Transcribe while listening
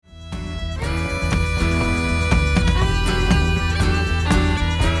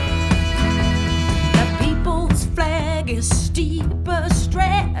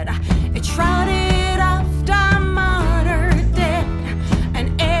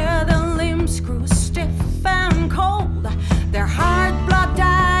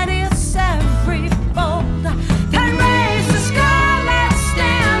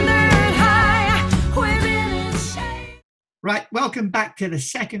welcome back to the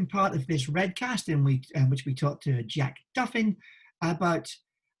second part of this Redcast in which we talked to Jack Duffin about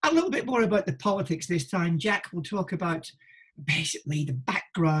a little bit more about the politics this time. Jack will talk about basically the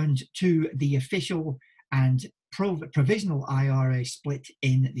background to the official and provisional IRA split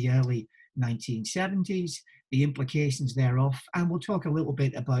in the early 1970s, the implications thereof, and we'll talk a little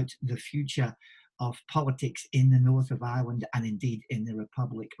bit about the future of politics in the north of Ireland and indeed in the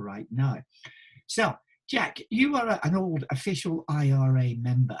Republic right now. So, Jack, you are an old official IRA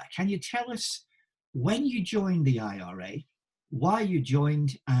member. Can you tell us when you joined the IRA, why you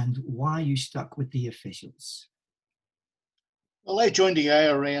joined, and why you stuck with the officials? Well, I joined the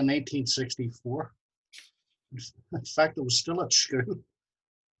IRA in 1964. In fact, I was still at school,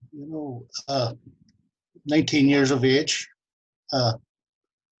 19 years of age.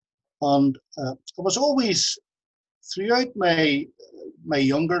 And I was always, throughout my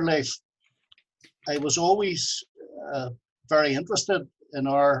younger life, I was always very interested in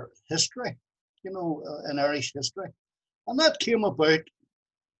our history, in Irish history. And that came about,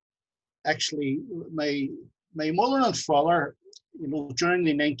 actually, my mother and father, during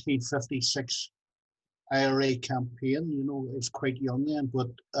the 1956 IRA campaign, I was quite young then,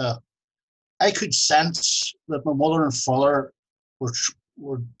 but I could sense that my mother and father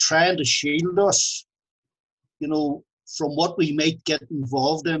were trying to shield us, from what we might get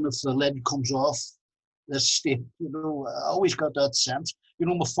involved in if the lid comes off this state. I always got that sense.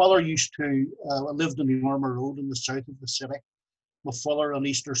 My father used to, I lived in the Armour Road in the south of the city. My father on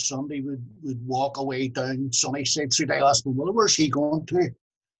Easter Sunday would walk away down Sunnyside Street. I asked him, well, where's he going to?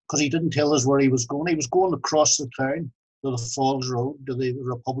 Because he didn't tell us where he was going. He was going across the town to the Falls Road, to the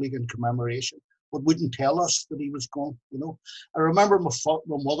Republican commemoration, but wouldn't tell us that he was going, I remember my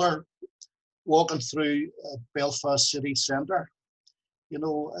mother walking through Belfast city centre. I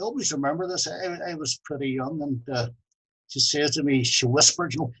always remember this. I was pretty young, and she says to me, she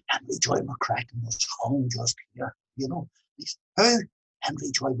whispered, Henry Joy McCracken was hung just here, Who?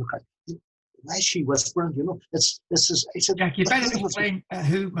 Henry Joy McCracken. Why is she whispering, this is, I said, Jack, you better explain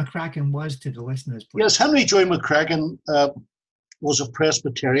who McCracken was to the listeners, please. Yes, Henry Joy McCracken was a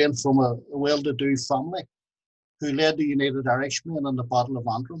Presbyterian from a well-to-do family who led the United Irishmen in the Battle of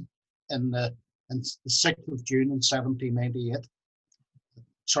Antrim in the 6th of June in 1798.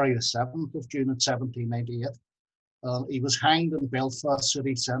 Sorry, the 7th of June in 1798. He was hanged in Belfast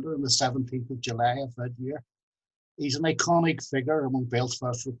city centre on the 17th of July of that year. He's an iconic figure among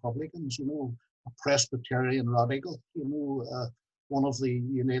Belfast Republicans, a Presbyterian radical, one of the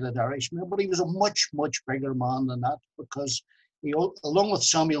United Irishmen. But he was a much, much bigger man than that, because he, along with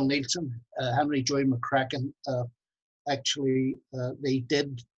Samuel Neilson, Henry Joy McCracken, actually, they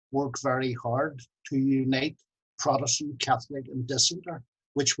did work very hard to unite Protestant, Catholic, and dissenter,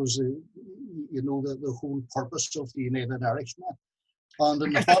 which was the whole purpose of the United Irishmen.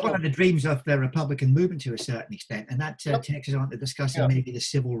 And that's one of the dreams of the Republican movement to a certain extent, and that takes us on to discussing maybe the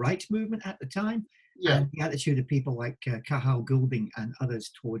civil rights movement at the time and the attitude of people like Cathal Goulding and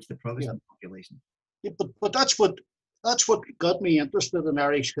others towards the Protestant population. Yeah, but that's what got me interested in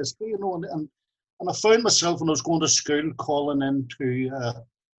Irish history, and I found myself when I was going to school calling into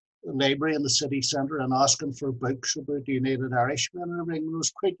the library in the city centre and asking for books about the United Irishmen and everything. When I was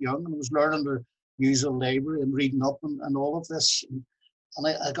quite young, and I was learning to use a library and reading up and all of this. And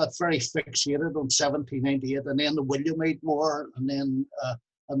I got very fixated on 1798, and then the Williamite War, and then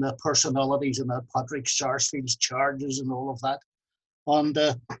and the personalities and Patrick Sarsfield's charges and all of that. And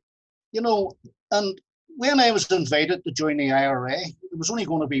and when I was invited to join the IRA, there was only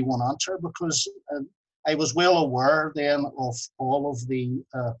going to be one answer, because I was well aware then of all of the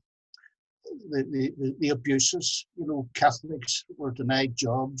abuses. Catholics were denied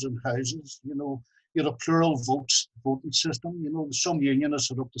jobs and houses. You had a plural voting system. Some unionists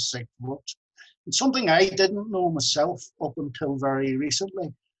had up to 6 votes. And something I didn't know myself up until very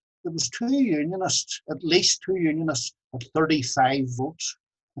recently, there was at least two unionists at 35 votes.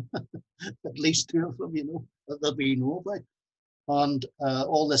 At least 2 of them, that we know about. And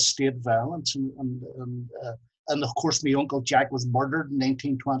all this state violence and of course my Uncle Jack was murdered in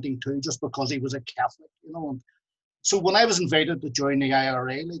 1922 just because he was a Catholic, So when I was invited to join the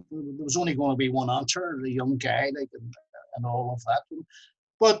IRA, there was only going to be one answer, the young guy, and all of that.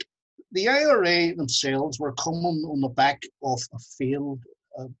 But the IRA themselves were coming on the back of a failed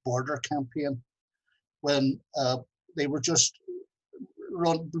border campaign when they were just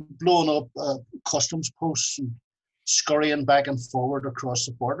blowing up customs posts and scurrying back and forward across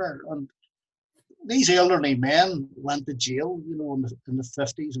the border. And these elderly men went to jail, in the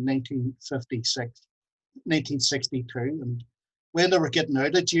 50s in 1956. 1962, and when they were getting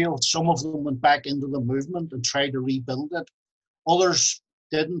out of jail, some of them went back into the movement and tried to rebuild it Others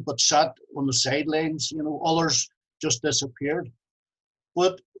didn't, but sat on the sidelines. Others just disappeared.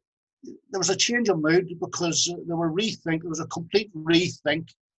 But there was a change of mood because there was a complete rethink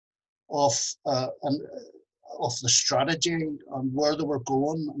of of the strategy and where they were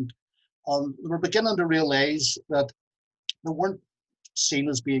going, and they were beginning to realise that they weren't seen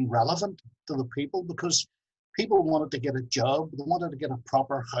as being relevant to the people, because people wanted to get a job, they wanted to get a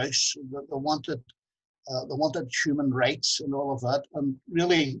proper house, they wanted human rights and all of that. And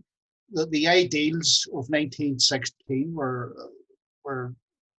really, the ideals of 1916 were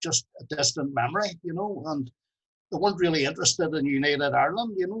just a distant memory, and they weren't really interested in United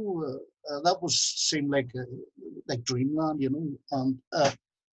Ireland. That seemed like dreamland, and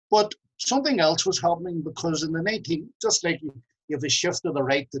but something else was happening, because in the just like you have a shift to the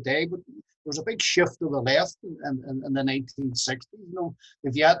right today, but there was a big shift to the left in the 1960s.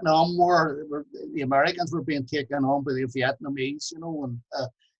 The Vietnam War, the Americans were being taken on by the Vietnamese, and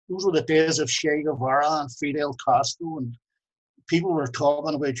those were the days of Che Guevara and Fidel Castro, and people were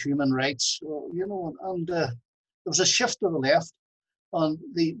talking about human rights, and there was a shift to the left, and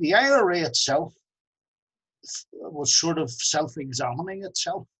the IRA itself was sort of self-examining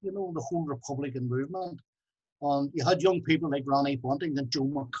itself, the whole Republican movement. And you had young people like Ronnie Bunting and Joe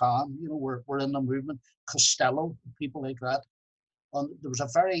McCann, were in the movement, Costello, people like that. And there was a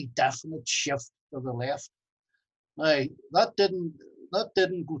very definite shift to the left. Now, that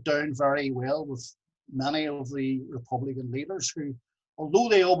didn't go down very well with many of the Republican leaders who, although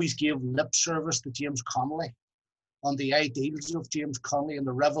they always gave lip service to James Connolly and the ideals of James Connolly and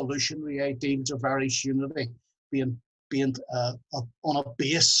the revolutionary ideals of Irish unity being on a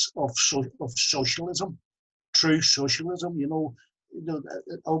base of socialism, true socialism,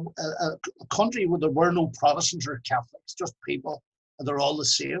 a country where there were no Protestants or Catholics, just people, and they're all the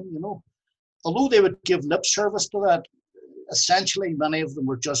same, Although they would give lip service to that, essentially many of them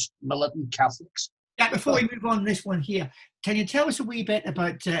were just militant Catholics. Yeah, before we move on this one here, can you tell us a wee bit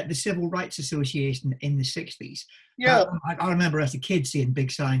about the Civil Rights Association in the 60s? Yeah. I remember as a kid seeing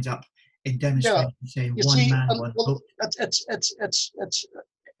big signs up in demonstrations saying one vote. It's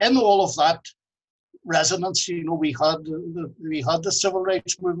in all of that resonance, we had the civil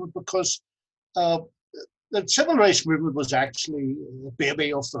rights movement, because the civil rights movement was actually a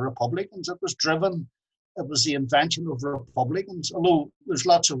baby of the Republicans. It was the invention of Republicans, although there's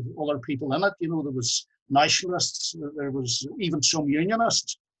lots of other people in it. There was nationalists, there was even some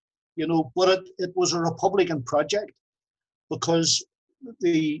unionists, but it was a Republican project, because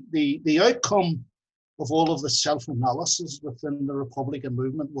the outcome of all of the self-analysis within the Republican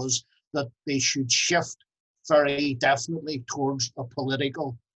movement was that they should shift very definitely towards a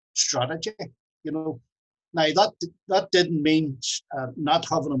political strategy. Now that didn't mean not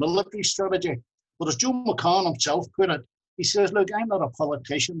having a military strategy, but as Joe McCann himself put it, he says, "Look, I'm not a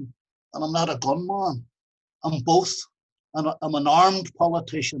politician and I'm not a gunman. I'm both. I'm an armed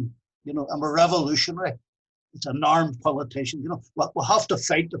politician. I'm a revolutionary. It's an armed politician. We'll have to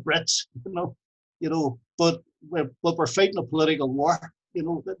fight the Brits. But we're fighting a political war.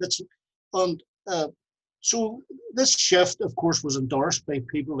 So this shift, of course, was endorsed by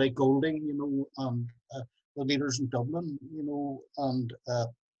people like Golding, and the leaders in Dublin, and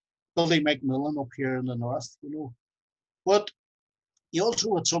Billy McMillan up here in the north, But you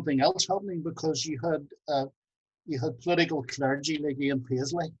also had something else happening, because you had political clergy like Ian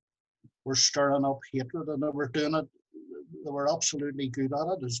Paisley were stirring up hatred, and they were doing it. They were absolutely good at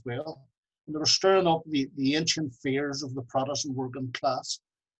it as well. And they were stirring up the ancient fears of the Protestant working class,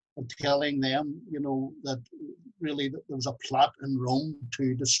 and telling them, that really there was a plot in Rome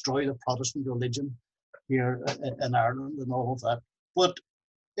to destroy the Protestant religion here in Ireland and all of that. But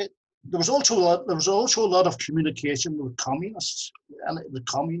there was also a lot of communication with communists, and the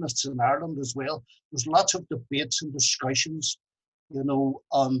communists in Ireland as well. There was lots of debates and discussions, and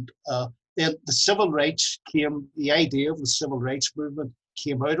then the civil rights the idea of the civil rights movement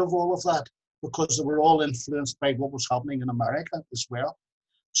came out of all of that, because they were all influenced by what was happening in America as well.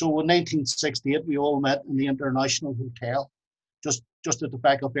 So in 1968, we all met in the International Hotel, just at the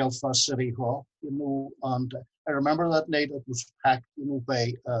back of Belfast City Hall, and I remember that night it was packed,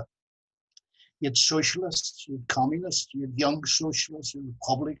 by you had socialists, you had communists, you had young socialists, you had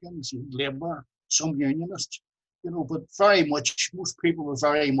Republicans, you had Labour, some unionists, but very much, most people were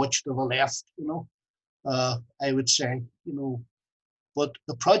very much to the left, I would say, but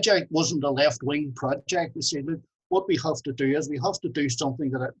the project wasn't a left-wing project. They said, look, what we have to do is we have to do something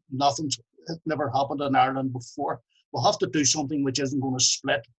that never happened in Ireland before. We'll have to do something which isn't going to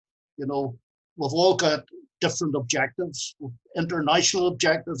split. We've all got different objectives, international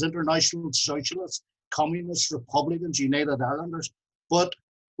objectives, international socialists, communists, Republicans, United Irelanders, but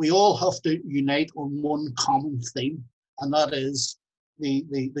we all have to unite on one common theme, and that is the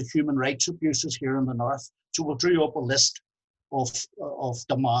human rights abuses here in the North. So we drew up a list of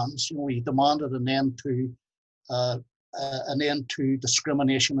demands. You know, we demanded an end to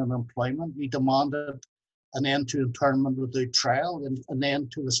discrimination in employment. We demanded an end to internment without trial, and an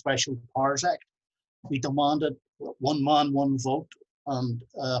end to the Special Powers Act. We demanded one man, one vote, and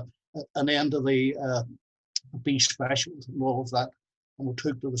an end to the B specials and all of that. And we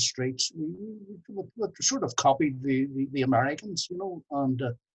took to the streets. We sort of copied the Americans, you know, and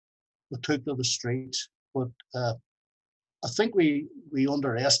we took to the streets. But I think we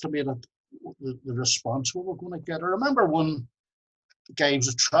underestimated the response we were going to get. I remember one guy, was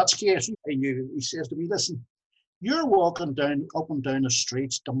a Trotskyist, he says to me, listen, you're walking up and down the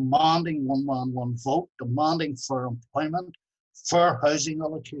streets demanding one man, one vote, demanding fair employment, fair housing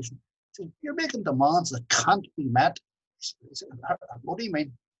allocation. So you're making demands that can't be met. What do you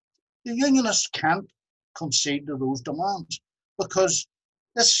mean? The unionists can't concede to those demands because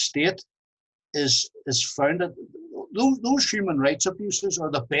this state is founded, those human rights abuses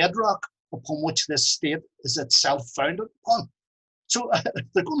are the bedrock upon which this state is itself founded upon. So if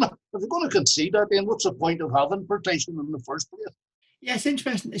they're going to concede that, then what's the point of having partition in the first place? Yeah, it's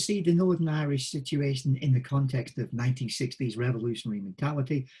interesting to see the Northern Irish situation in the context of 1960s revolutionary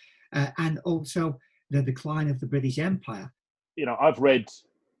mentality and also the decline of the British Empire. You know, I've read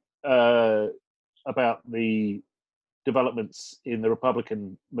about the developments in the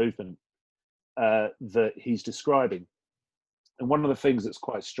Republican movement that he's describing. And one of the things that's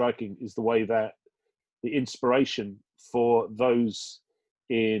quite striking is the way that the inspiration for those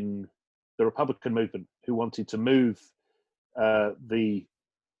in the Republican movement who wanted to move the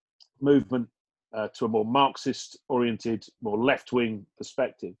movement to a more Marxist-oriented, more left-wing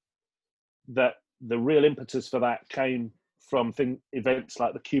perspective, that the real impetus for that came from events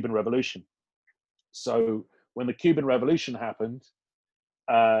like the Cuban Revolution. So when the Cuban Revolution happened,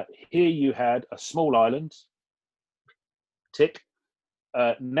 here you had a small island, tick,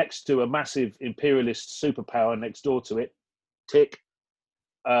 next to a massive imperialist superpower next door to it, tick,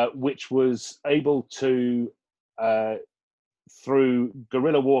 which was able to, through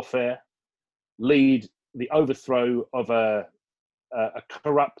guerrilla warfare, lead the overthrow of a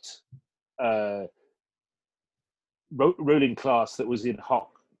corrupt ruling class that was in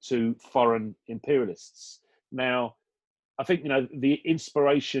hock to foreign imperialists. Now, I think, you know, the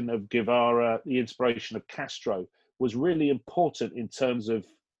inspiration of Guevara, the inspiration of Castro was really important in terms of,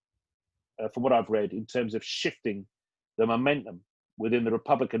 from what I've read, in terms of shifting the momentum within the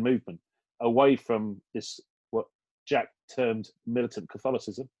Republican movement away from this, what Jack termed militant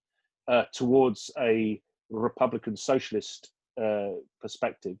Catholicism, towards a Republican socialist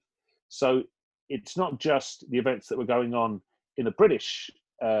perspective. So it's not just the events that were going on in the British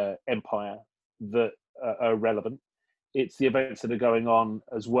Empire that are relevant. It's the events that are going on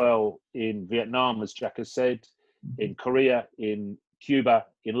as well in Vietnam, as Jack has said, in Korea, in Cuba,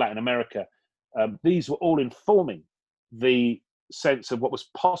 in Latin America. These were all informing the sense of what was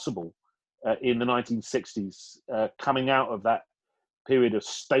possible in the 1960s, coming out of that period of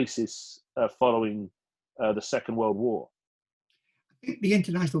stasis following the Second World War. I think the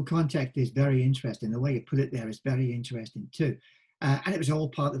international context is very interesting. The way you put it there is very interesting too. And it was all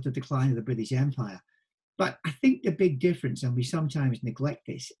part of the decline of the British Empire. But I think the big difference, and we sometimes neglect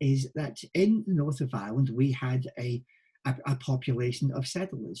this, is that in the north of Ireland, we had a population of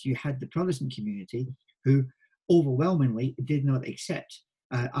settlers. You had the Protestant community who overwhelmingly did not accept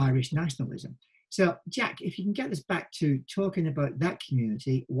Irish nationalism. So, Jack, if you can get us back to talking about that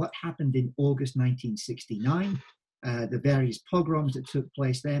community, what happened in August 1969, the various pogroms that took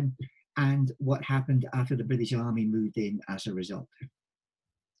place then, and what happened after the British Army moved in as a result.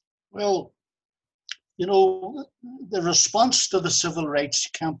 Well, you know, the response to the civil rights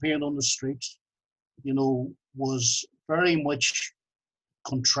campaign on the streets, you know, was very much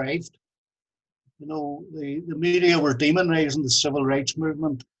contrived. You know, the media were demonizing the civil rights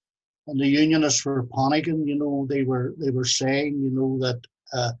movement, and the unionists were panicking. You know, they were saying, you know, that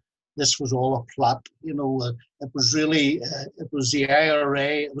this was all a plot. You know, it was really, it was the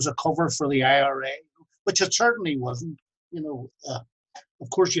IRA. It was a cover for the IRA, which it certainly wasn't. You know, of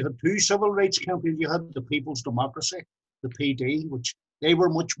course, you had two civil rights campaigns. You had the People's Democracy, the PD, which they were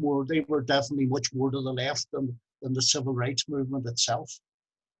definitely much more to the left than the civil rights movement itself.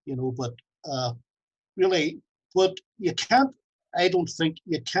 You know, but really, but you can't. I don't think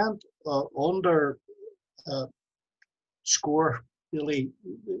you can't score really.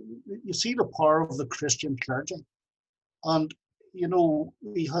 You see the power of the Christian clergy, and you know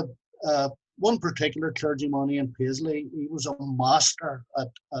we had one particular clergyman in Paisley, he was a master at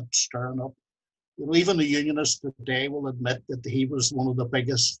stirring up. You know, even the Unionists today will admit that he was one of the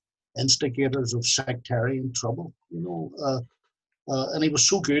biggest instigators of sectarian trouble. You know, and he was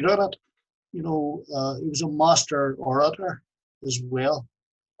so good at it. You know, he was a master orator as well.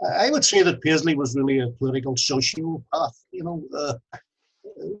 I would say that Paisley was really a political sociopath. You know,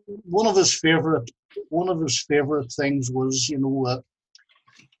 one of his favorite things was, you know,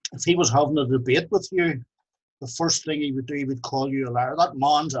 if he was having a debate with you, the first thing he would do, he would call you a liar. That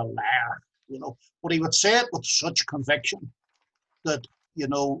man's a liar, you know. But he would say it with such conviction that, you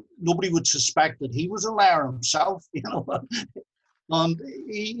know, nobody would suspect that he was a liar himself, you know. And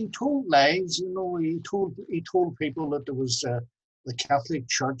he told lies, you know. He told people that there was the Catholic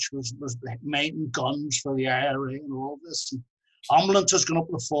Church was making guns for the IRA and all this. And ambulances going up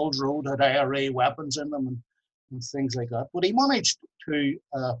the Falls Road had IRA weapons in them and things like that. But he managed to,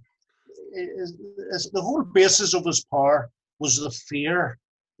 the whole basis of his power was the fear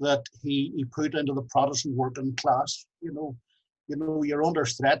that he put into the Protestant working class. You know, you're under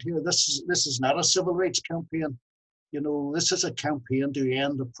threat here. This is not a civil rights campaign. You know, this is a campaign to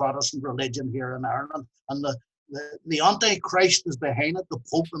end the Protestant religion here in Ireland, and the Antichrist is behind it. The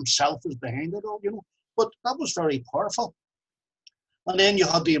Pope himself is behind it all. You know, but that was very powerful. And then you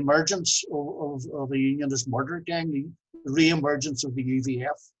had the emergence of the Unionist murder gang, the re-emergence of the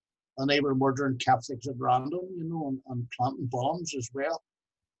UVF, and they were murdering Catholics at random, you know, and planting bombs as well.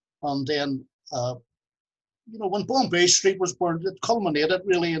 And then, you know, when Bombay Street was burned, it culminated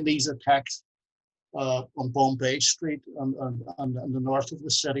really in these attacks on Bombay Street and the north of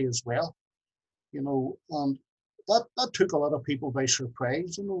the city as well. You know, and that took a lot of people by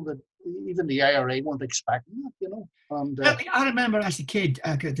surprise, you know, that even the IRA weren't expecting it, you know. And I remember as a kid,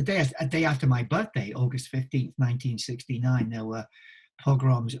 a day after my birthday, August 15th, 1969, there were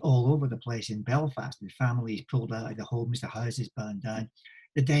pogroms all over the place in Belfast, and families pulled out of the homes, the houses burned down.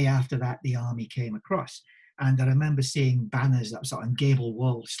 The day after that, the army came across. And I remember seeing banners that were sort of on gable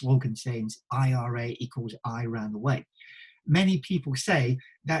wall, slogan saying IRA equals I ran away. Many people say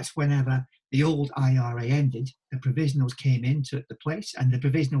that's whenever the old IRA ended, the provisionals came in, took the place, and the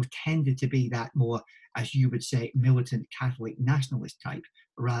provisionals tended to be that more, as you would say, militant Catholic nationalist type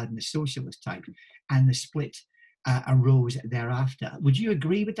rather than the socialist type, and the split arose thereafter. Would you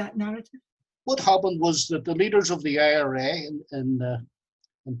agree with that narrative? What happened was that the leaders of the IRA in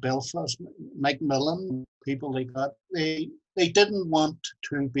Belfast, Mike Millen, people like that, they didn't want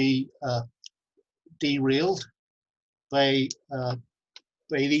to be derailed by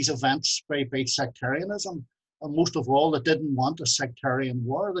these events, by sectarianism. And most of all, they didn't want a sectarian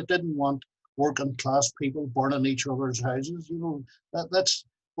war. They didn't want working class people burning each other's houses. You know, that's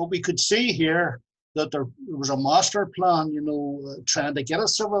what we could see here, that there was a master plan, you know, trying to get a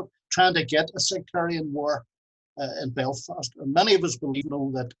sectarian war in Belfast. And many of us believe, you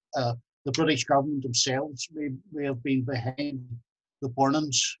know, that the British government themselves may have been behind the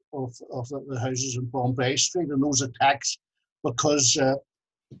burnings of the houses in Bombay Street and those attacks, because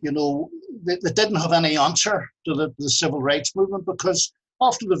you know, they didn't have any answer to the civil rights movement, because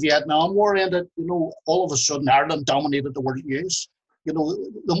after the Vietnam War ended, you know, all of a sudden Ireland dominated the world news. You know,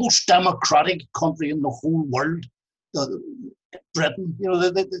 the most democratic country in the whole world, Britain. You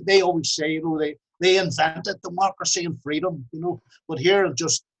know, they always say, you know, they invented democracy and freedom. You know, but here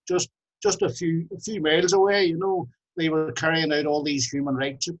just a few miles away, you know, they were carrying out all these human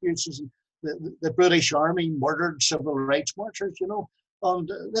rights abuses. And the British Army murdered civil rights marchers. You know. And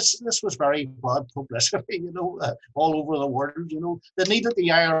this was very bad publicity, you know, all over the world. You know, they needed the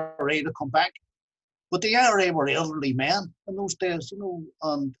IRA to come back, but the IRA were elderly men in those days, you know,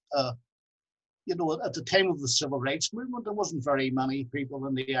 and you know, at the time of the civil rights movement, there wasn't very many people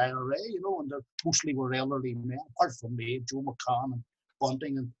in the IRA, you know, and they mostly were elderly men, apart from me, Joe McCann and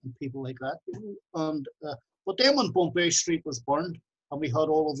Bunting and people like that, you know. And but then when Bombay Street was burned, and we had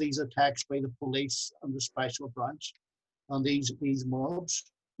all of these attacks by the police and the special branch, and these mobs,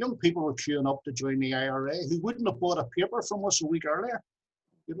 young people were queuing up to join the IRA who wouldn't have bought a paper from us a week earlier.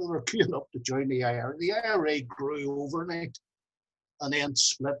 You know, they were queuing up to join the IRA. The IRA grew overnight and then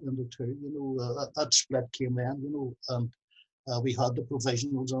split into two. You know, that split came in, you know, and we had the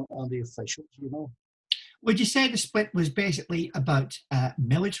provisionals and the officials, you know. Would you say the split was basically about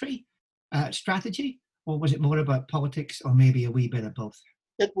military strategy, or was it more about politics, or maybe a wee bit of both?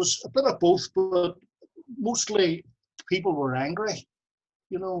 It was a bit of both, but mostly people were angry,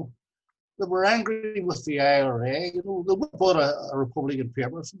 you know. They were angry with the IRA, you know. They would bought a Republican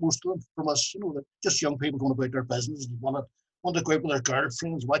paper, most of them, from us, you know, that just young people going about their business, want to go out with their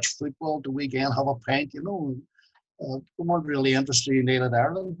girlfriends, watch football the weekend, have a pint, you know. They weren't really interested in United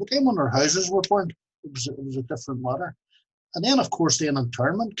Ireland. But then when their houses were burnt, it was a different matter. And then, of course, the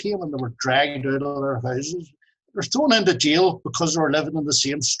internment came and they were dragged out of their houses. They're thrown into jail because they were living in the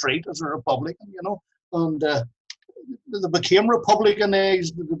same street as a Republican, you know. And they became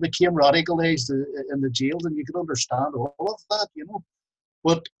Republicanized, they became radicalized in the jails, and you can understand all of that, you know.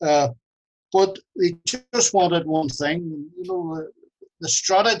 But they just wanted one thing, you know. The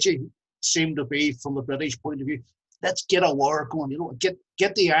strategy seemed to be, from the British point of view, let's get a war going, you know,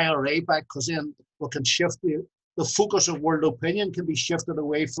 get the IRA back, because then we can shift the focus of world opinion can be shifted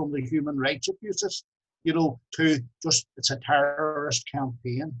away from the human rights abuses, you know, to just it's a terrorist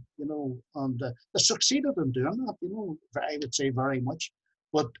campaign, you know, and they succeeded in doing that, you know, I would say very much.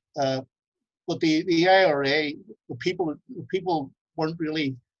 But the IRA, the people weren't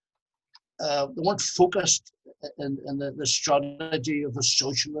really they weren't focused in the strategy of a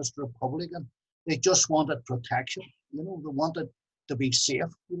socialist Republican. They just wanted protection, you know, they wanted to be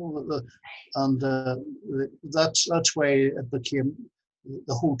safe, you know, that's why it became,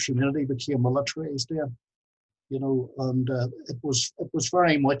 the whole community became militarized then, you know, and it was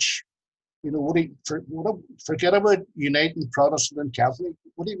very much, you know, forget about uniting Protestant and Catholic.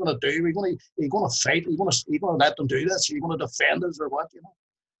 What are you going to do? Are you going to fight? Are you going to let them do this? Are you going to defend us or what? You know,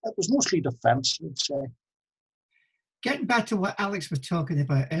 it was mostly defense, I'd say. Getting back to what Alex was talking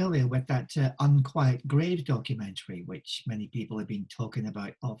about earlier with that Unquiet Grave documentary, which many people have been talking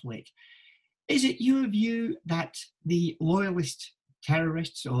about of late, is it your view that the loyalist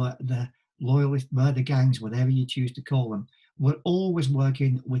terrorists or the loyalist murder gangs, whatever you choose to call them, were always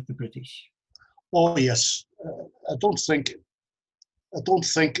working with the British? Oh yes, I don't think there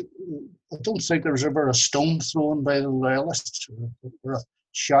was ever a stone thrown by the loyalists or a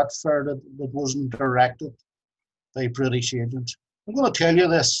shot fired that wasn't directed by British agents. I'm going to tell you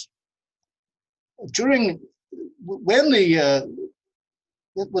this: when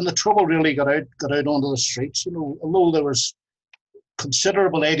the trouble really got out onto the streets, you know, although there was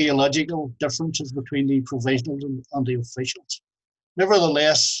considerable ideological differences between the provisionals and the officials,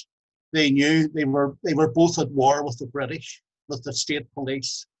 nevertheless, they knew they were both at war with the British, with the state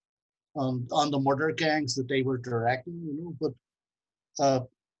police, and the murder gangs that they were directing, you know. But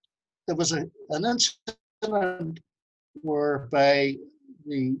there was an incident whereby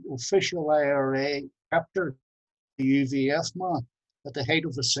the official IRA captured the UVF man at the height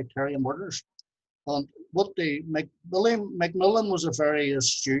of the sectarian murders. And Macmillan was a very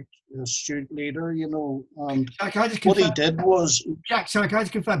astute leader, you know. And what he did was, Jack, sorry, can I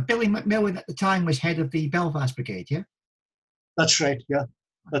just confirm? Billy Macmillan at the time was head of the Belfast Brigade, yeah? That's right, yeah,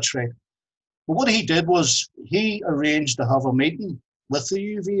 that's right. But what he did was he arranged to have a meeting with the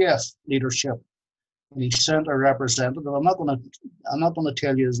UVF leadership, and he sent a representative. I'm not going to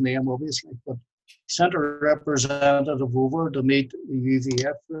tell you his name, obviously, but he sent a representative over to meet the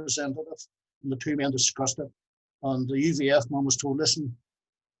UVF representative, and the two men discussed it. And the UVF man was told, "Listen,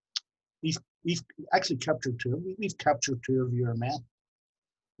 we've actually captured two. We've captured two of your men.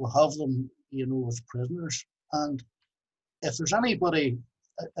 We'll have them, you know, as prisoners. And if there's any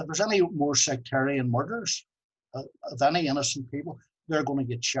more sectarian murders of any innocent people, they're going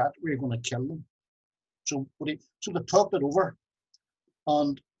to get shot. We're going to kill them." So they talked it over,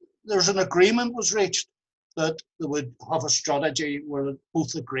 and there's an agreement was reached that they would have a strategy where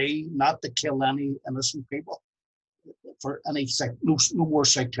both agree not to kill any innocent people for any no more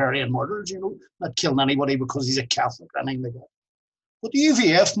sectarian murders, you know, not killing anybody because he's a Catholic or anything like that. But the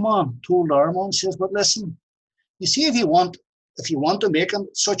UVF man told our man, says, "But listen, you see, if you want to make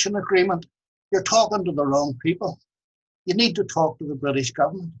such an agreement, you're talking to the wrong people. You need to talk to the British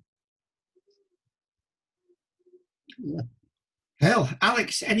government." Yeah. Well,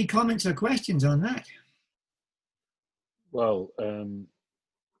 Alex, any comments or questions on that? Well,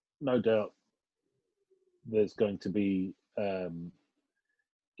 no doubt there's going to be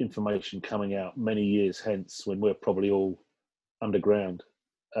information coming out many years hence when we're probably all underground,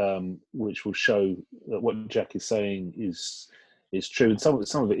 which will show that what Jack is saying is true, and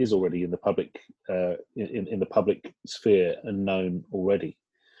some of it is already in the public in the public sphere and known already.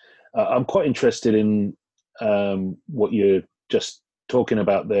 I'm quite interested in what you're just talking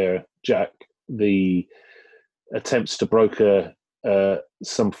about there, Jack, the attempts to broker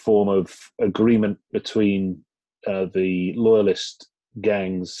some form of agreement between the loyalist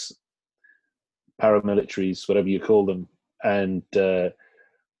gangs, paramilitaries, whatever you call them, and the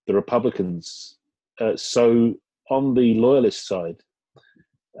Republicans. So on the loyalist side,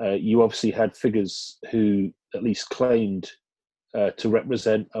 you obviously had figures who at least claimed to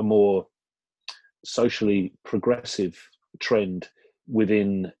represent a more socially progressive trend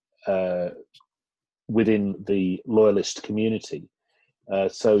within within the loyalist community.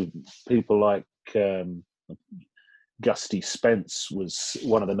 So people like Gusty Spence was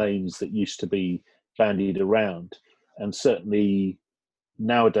one of the names that used to be bandied around, and certainly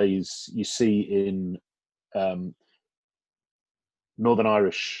nowadays you see in Northern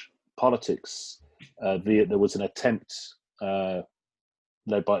Irish politics, there was an attempt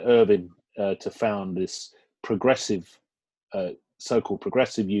led by Irvine to found this progressive, so-called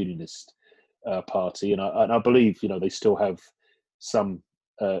progressive unionist party, and I believe they still have some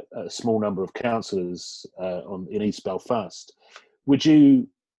a small number of councillors in East Belfast. What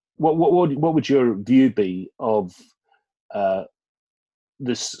would your view be of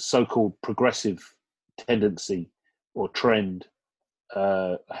this so-called progressive tendency or trend,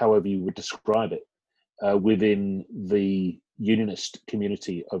 however you would describe it, within the unionist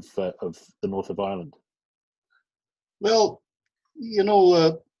community of the north of Ireland? Well, you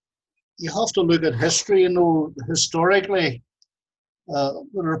have to look at history. Historically, the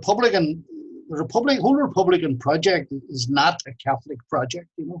whole Republican project is not a Catholic project.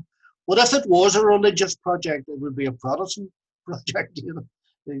 But if it was a religious project, it would be a Protestant project.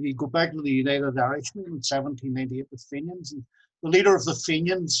 If you go back to the United Irishmen in 1798 with Fenians, and the leader of the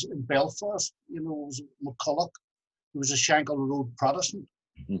Fenians in Belfast, was McCulloch, who was a Shankill Road Protestant.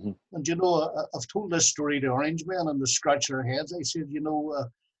 Mm-hmm. And I've told this story to Orangemen, and they scratch their heads. I said,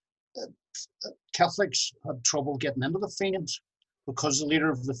 Catholics had trouble getting into the Fenians because the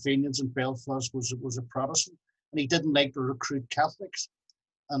leader of the Fenians in Belfast was a Protestant, and he didn't like to recruit Catholics.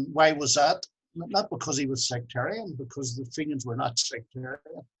 And why was that? Not because he was sectarian, because the Fenians were not sectarian,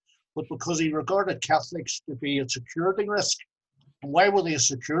 but because he regarded Catholics to be a security risk. And why were they a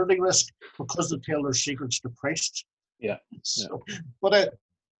security risk? Because they tell their secrets to priests. Yeah. So, but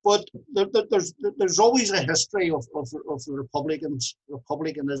there's always a history of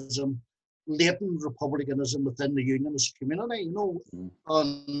republicanism, latent republicanism within the unionist community.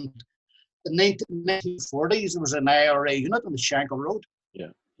 And in the 1940s, there was an IRA unit on the Shankill Road. Yeah.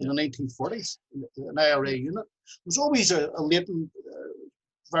 In the 1940s, an IRA unit. There was always a latent,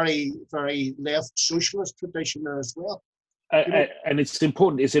 very, very left socialist tradition there as well. And it's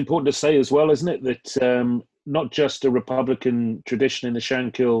important to say as well, isn't it, that not just a Republican tradition in the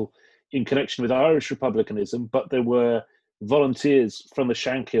Shankill in connection with Irish republicanism, but there were volunteers from the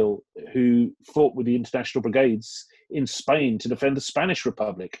Shankill who fought with the international brigades in Spain to defend the Spanish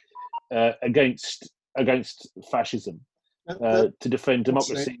Republic against fascism, to defend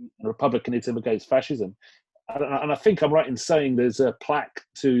democracy and republicanism against fascism. And I think I'm right in saying there's a plaque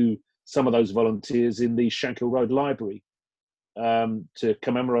to some of those volunteers in the Shankill Road Library, to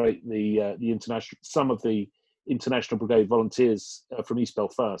commemorate some of the international brigade volunteers from East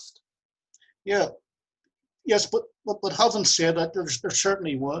Belfast. Yeah, yes, but having said that, there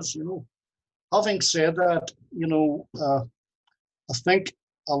certainly was. Having said that, I think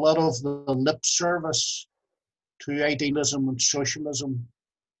a lot of the lip service to idealism and socialism,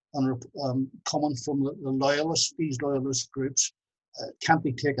 and coming from these loyalist groups, can't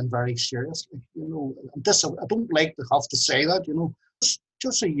be taken very seriously. I don't like to have to say that.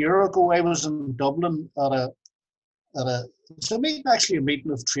 Just a year ago, I was in Dublin at a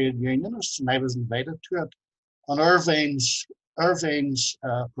meeting of trade unionists, and I was invited to it. And Irvine's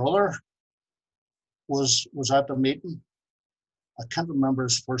brother was at the meeting. I can't remember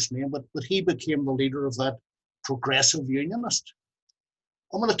his first name, but he became the leader of that progressive unionist.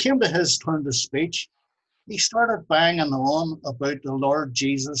 And when it came to his turn to speech, he started banging on about the Lord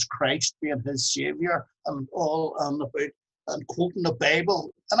Jesus Christ being his savior and quoting the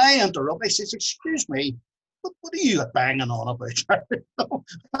Bible. And I interrupted. I says, "Excuse me, what are you banging on about?"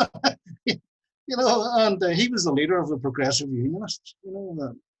 And he was the leader of the progressive unionists.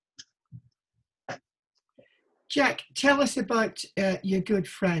 Jack, tell us about your good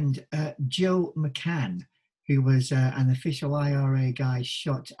friend Joe McCann, who was an official IRA guy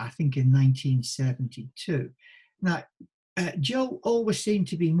shot, I think, in 1972. Now, Joe always seemed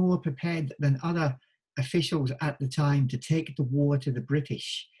to be more prepared than other officials at the time to take the war to the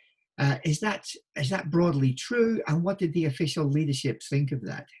British. Is that broadly true? And what did the official leadership think of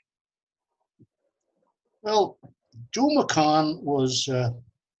that? Well, Joe McCann was...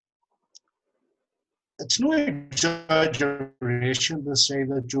 it's no exaggeration to say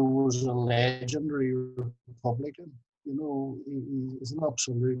that Joe was a legendary Republican. He's an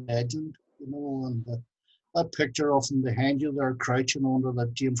absolute legend. And that picture of him behind you there, crouching under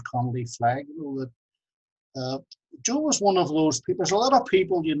that James Connolly flag. Joe was one of those people. There's a lot of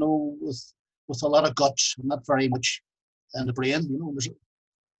people, with a lot of guts, and not very much in the brain.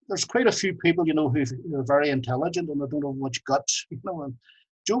 There's quite a few people, who are very intelligent and they don't have much guts.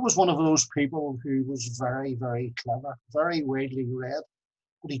 Joe was one of those people who was very, very clever, very widely read,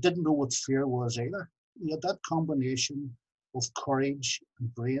 but he didn't know what fear was either. He had that combination of courage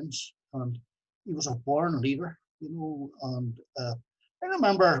and brains, and he was a born leader, And I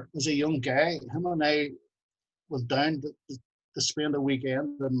remember as a young guy, him and I went down to spend a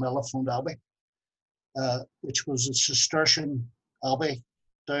weekend in Mellifont Abbey, which was a Cistercian abbey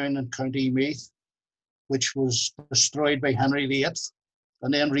down in County Meath, which was destroyed by Henry VIII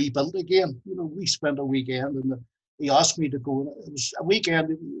and then rebuilt again. We spent a weekend, and he asked me to go. It was a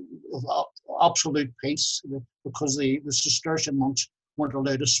weekend of absolute peace because the Cistercian monks weren't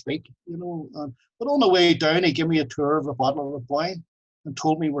allowed to speak. But on the way down, he gave me a tour of the Battle of the Boyne and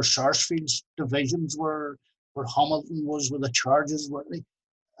told me where Sarsfield's divisions were, where Hamilton was, where the charges were. And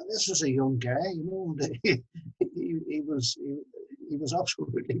this was a young guy, he was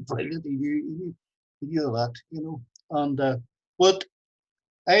absolutely brilliant. He knew that, And but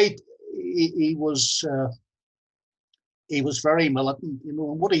he was very militant, and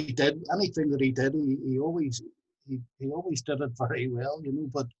what he did, anything that he did, he always did it very well,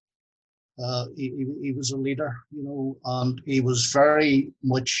 But he was a leader, and he was very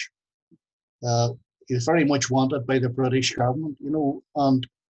much wanted by the British government, And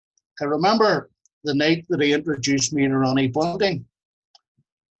I remember the night that he introduced me to Ronnie Bunting,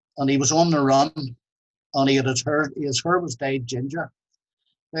 and he was on the run, and his hair was dyed ginger.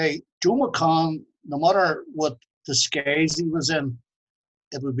 Now, Joe McCann, no matter what disguise he was in,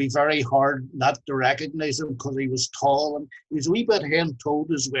 it would be very hard not to recognize him because he was tall and he was a wee bit hen-toed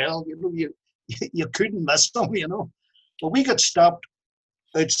as well. You couldn't miss him, But we got stopped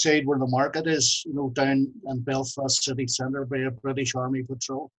outside where the market is, down in Belfast city centre by a British Army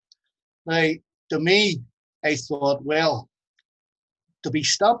patrol. Now, to me, I thought, well, to be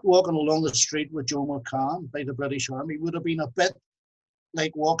stopped walking along the street with Joe McCann by the British Army would have been a bit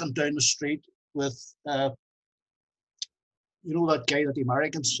like walking down the street with, that guy that the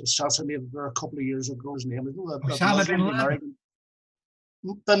Americans assassinated there a couple of years ago. His name is Osama bin Laden.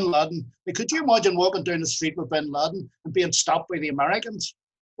 Bin Laden. Could you imagine walking down the street with Bin Laden and being stopped by the Americans?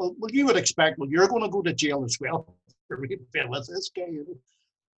 Well, you would expect, you're going to go to jail as well with this guy.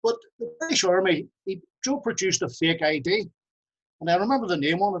 But the British Army, Joe produced a fake ID. And I remember the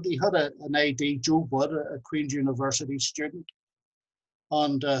name on it. He had an ID, Joe Budd, a Queen's University student.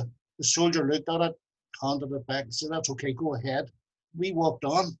 And the soldier looked at it, handed it back and said, "That's okay, go ahead." We walked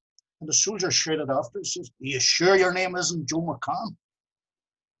on, and the soldier shouted after us, says, "Are you sure your name isn't Joe McCann?"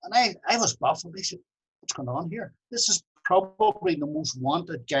 And I was baffled. I said, "What's going on here? This is probably the most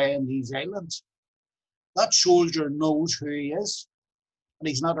wanted guy in these islands. That soldier knows who he is, and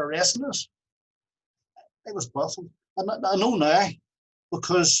he's not arresting us." I was baffled. And I know now,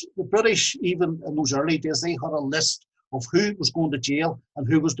 because the British, even in those early days, they had a list of who was going to jail and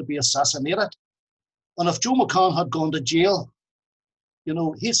who was to be assassinated. And if Joe McCann had gone to jail,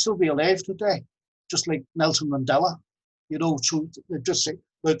 he'd still be alive today, just like Nelson Mandela. So they just say,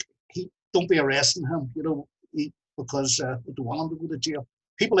 "Look, don't be arresting him, because we don't want him to go to jail."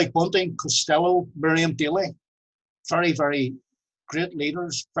 People like Bunting, Costello, Miriam Daley, very, very great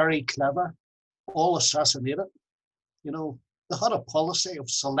leaders, very clever, all assassinated. They had a policy of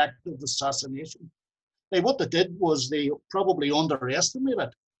selective assassination. Now, what they did was they probably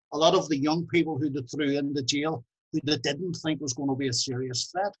underestimated a lot of the young people who they threw into jail, who they didn't think was going to be a serious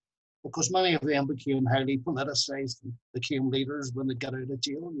threat, because many of them became highly politicized and became leaders when they got out of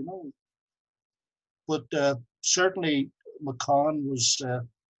jail, But certainly McCann was,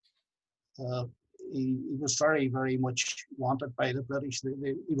 he was very, very much wanted by the British.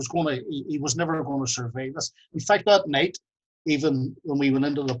 He was never going to survive this. In fact, that night, even when we went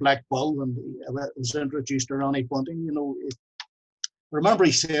into the Black Bull and it was introduced to Ronnie Bunting, remember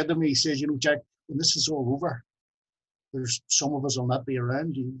he said to me, he says, "Jack, when this is all over, there's some of us will not be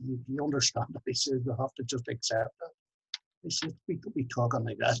around. You understand that?" He says, "We have to just accept it." He says, "We could be talking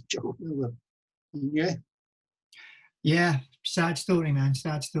like that, Joe." Yeah. Yeah, sad story, man,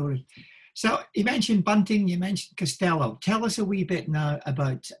 sad story. So you mentioned Bunting, you mentioned Costello. Tell us a wee bit now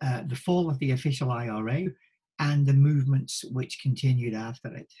about the fall of the official IRA and the movements which continued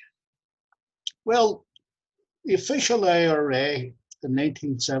after it. Well, the official IRA in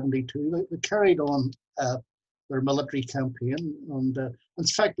 1972, they carried on their military campaign. And in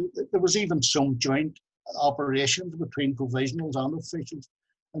fact, there was even some joint operations between provisionals and officials.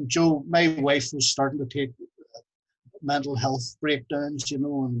 And Joe, my wife, was starting to take mental health breakdowns,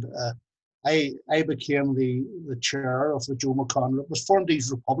 and I became the chair of the Joe McCann. It was formed these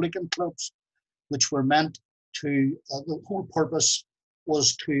Republican clubs, which were meant to, the whole purpose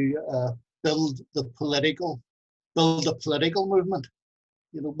was to build a political movement.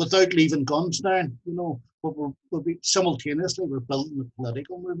 without leaving guns down, but we simultaneously we're building the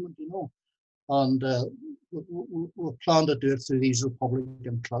political movement, and we plan to do it through these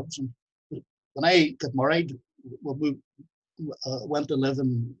Republican clubs. And when I got married, we went to live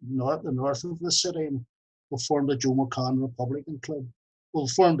in the north of the city, and we formed the Joe McCann Republican Club.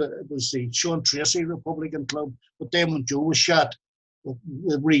 It was the Sean Tracy Republican Club, but then when Joe was shot,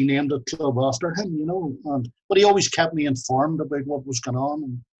 we renamed the club after him, but he always kept me informed about what was going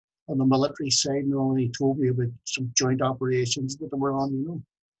on the military side, and he told me about some joint operations that they were on,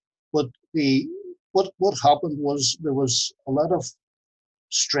 But what happened was there was a lot of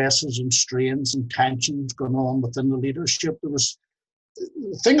stresses and strains and tensions going on within the leadership. The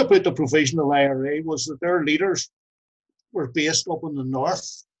thing about the Provisional IRA was that their leaders were based up in the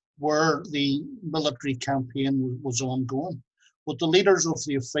north, where the military campaign was ongoing. But the leaders of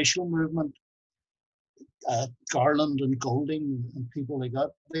the official movement, Garland and Golding and people like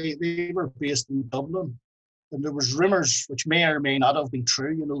that, they were based in Dublin. And there was rumours, which may or may not have been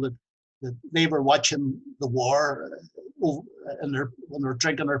true, that they were watching the war when they're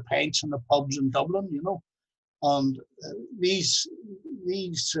drinking their pints in the pubs in Dublin, And these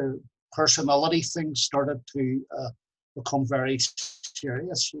personality things started to become very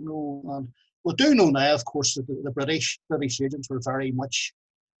serious, And we do know now, of course, that the British agents were very much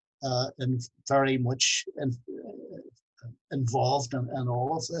involved in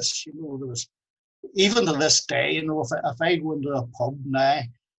all of this. There was, even to this day, if I go into a pub now,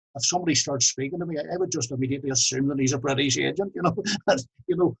 if somebody starts speaking to me, I would just immediately assume that he's a British agent. That's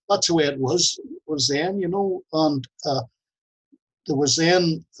the way it was then. And there was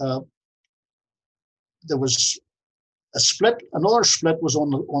then there was a split. Another split was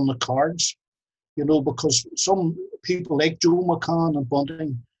on the cards. Because some people like Joe McCann and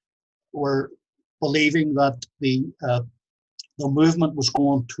Bunting were believing that the movement was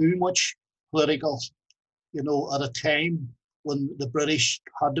going too much political, at a time when the British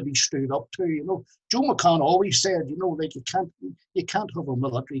had to be stood up to. Joe McCann always said, like you can't have a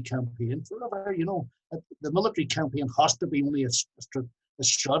military campaign forever. The military campaign has to be only a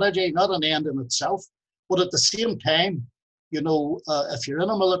strategy, not an end in itself. But at the same time, if you're in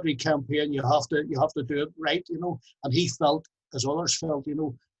a military campaign, you have to do it right, And he felt, as others felt, they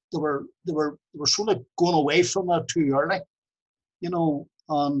were sort of going away from that too early,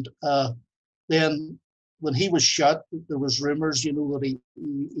 And then when he was shot, there was rumours, that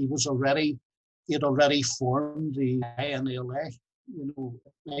he had already formed the INLA,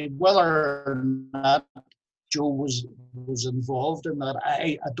 whether or not Joe was involved in that,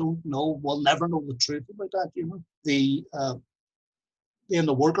 I don't know. We'll never know the truth about that, Then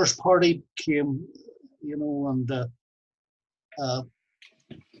the Workers' Party came, and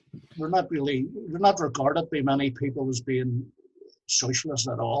we're not regarded by many people as being socialist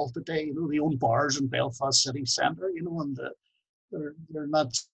at all today. They own bars in Belfast city centre, and they're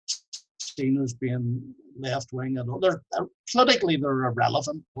not seen as being left wing at all. They're politically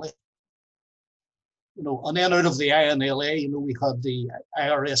irrelevant. And then out of the INLA, we had the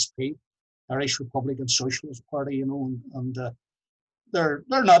IRSP, Irish Republican Socialist Party, and they're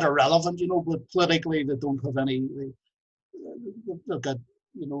not irrelevant, but politically they don't have any. They've got,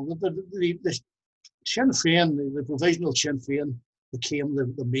 the Sinn Féin, the provisional Sinn Féin became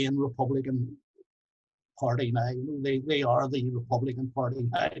the main Republican Party now. They are the Republican Party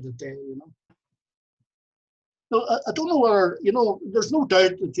now today. So I don't know whether, there's no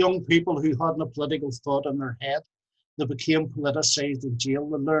doubt that young people who hadn't a political thought in their head, they became politicised in jail.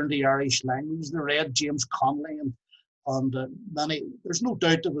 They learned the Irish language. They read James Connolly and many. There's no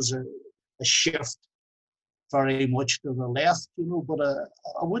doubt there was a shift very much to the left, but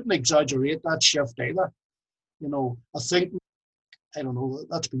I wouldn't exaggerate that shift either. I think, I don't know,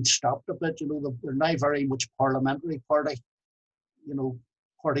 that's been stopped a bit. They're now very much parliamentary party,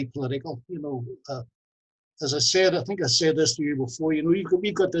 party political, as I said, I think I said this to you before,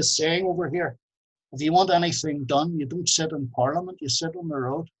 we've got this saying over here, if you want anything done, you don't sit in Parliament, you sit on the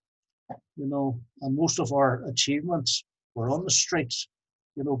road, and most of our achievements were on the streets,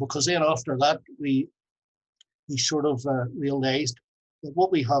 because then after that, we sort of realized that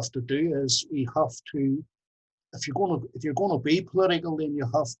what we have to do is we have to, if you're going to be political, then you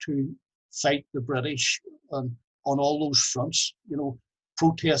have to fight the British on all those fronts,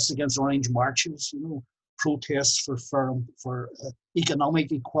 protests against orange marches, protests for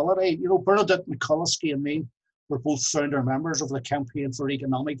economic equality. Bernadette McCullesky and me were both founder members of the Campaign for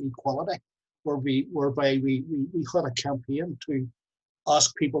Economic Equality, whereby we had a campaign to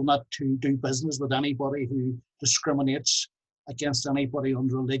ask people not to do business with anybody who discriminates against anybody on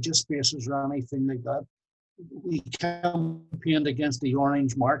religious basis or anything like that. we campaigned against the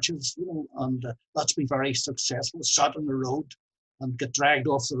Orange Marches, and that's been very successful. Sat on the road and get dragged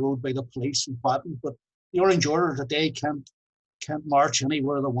off the road by the police and battened. But the Orange Order today can't march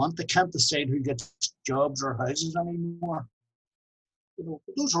anywhere they want. They can't decide who gets jobs or houses anymore.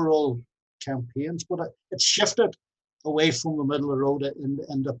 Those are all campaigns, but it's shifted away from the middle of the road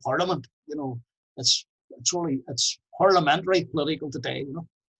into Parliament. It's parliamentary political today.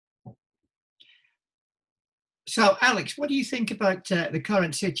 So, Alex, what do you think about the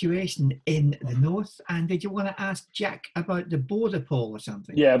current situation in the north? And did you want to ask Jack about the border poll or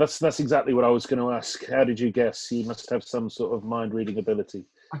something? Yeah, that's exactly what I was going to ask. How did you guess? You must have some sort of mind-reading ability.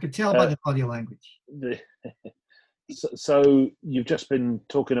 I could tell by the body language. So you've just been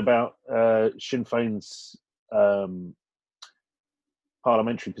talking about Sinn Féin's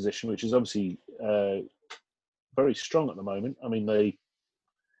parliamentary position, which is obviously very strong at the moment. I mean, they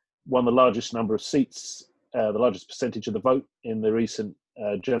won the largest number of seats, the largest percentage of the vote in the recent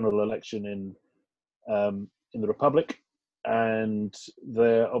general election in the Republic, and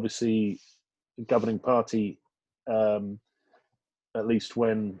they're obviously the governing party, at least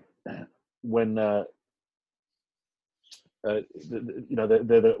when they're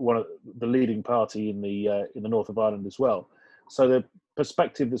one of the leading party in the north of Ireland as well. So the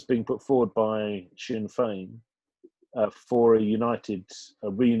perspective that's being put forward by Sinn Féin for a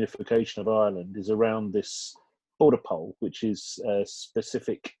reunification of Ireland is around this border poll, which is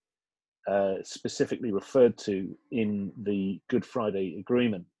specifically referred to in the Good Friday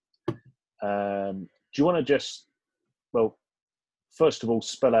Agreement. Do you want to just, first of all,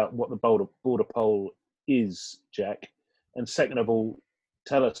 spell out what the border poll is, Jack? And second of all,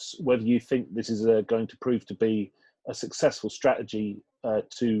 tell us whether you think this is going to prove to be a successful strategy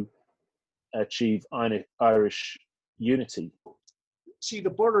to achieve Irish unity. See, the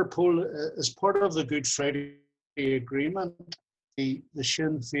border poll is part of the Good Friday Agreement. The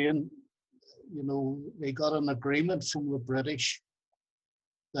Sinn Féin, they got an agreement from the British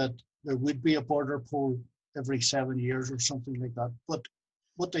that there would be a border poll every 7 years or something like that. But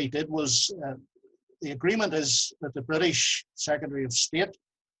what they did was, the agreement is that the British Secretary of State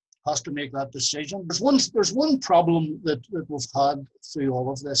has to make that decision. There's one problem that we've had through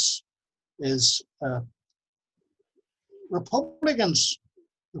all of this is Republicans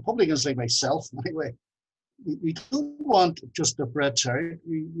like myself anyway, we don't want just the Brits out.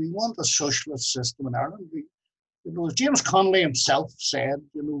 We want a socialist system in Ireland. James Connolly himself said,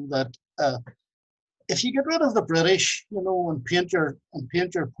 that if you get rid of the British, and paint your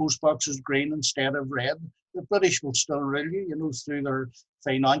post boxes green instead of red, the British will still rule you, through their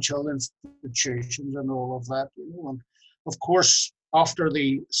financial institutions and all of that. And of course, after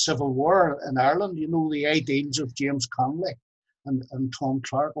the Civil War in Ireland, the ideals of James Connolly and Tom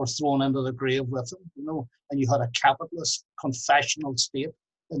Clark were thrown into the grave with him, and you had a capitalist confessional state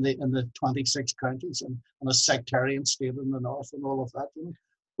in the 26 counties and a sectarian state in the north and all of that.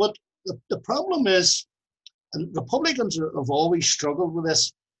 But the problem is, and Republicans have always struggled with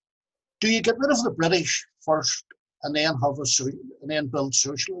this, do you get rid of the British first and then build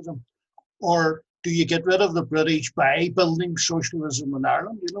socialism? Or do you get rid of the British by building socialism in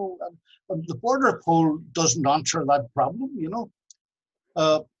Ireland? And the border poll doesn't answer that problem.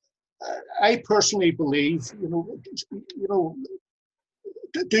 I personally believe,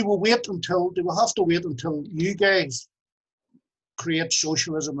 do we have to wait until you guys create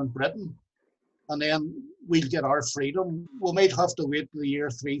socialism in Britain, and then we'll get our freedom? We might have to wait till the year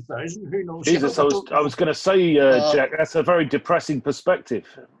 3000. Who knows? Jesus, I was going to say, Jack, that's a very depressing perspective.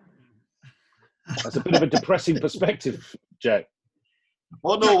 That's a bit of a depressing perspective, Jack.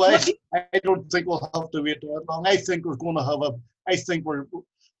 Oh no, I don't think we'll have to wait that long. I think we're going to have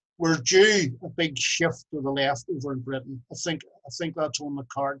we're due a big shift to the left over in Britain. I think that's on the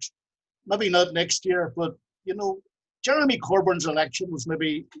cards. Maybe not next year, but Jeremy Corbyn's election was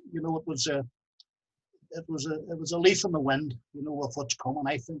maybe, it was a leaf in the wind, of what's coming,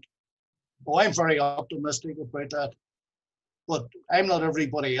 I think. Oh, I'm very optimistic about that, but I'm not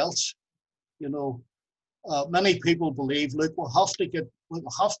everybody else. Many people believe, look, we'll have to get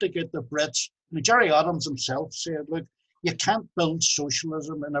the Brits. Gerry Adams himself said, look, you can't build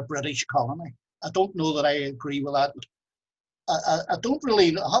socialism in a British colony. I don't know that I agree with that. I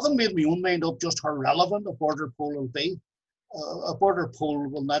haven't made my own mind up just how relevant a border poll will be. A border poll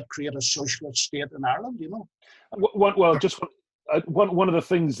will not create a socialist state in Ireland, One of the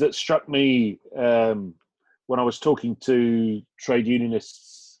things that struck me when I was talking to trade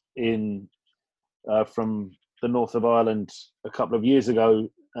unionists from the north of Ireland a couple of years ago,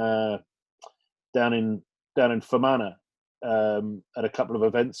 down in Fermanagh, at a couple of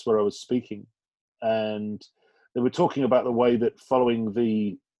events where I was speaking, and they were talking about the way that following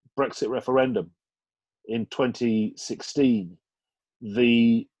the Brexit referendum in 2016,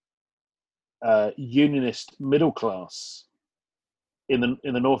 the unionist middle class in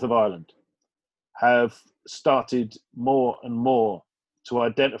the north of Ireland have started more and more to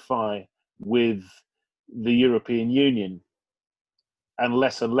identify with the European Union and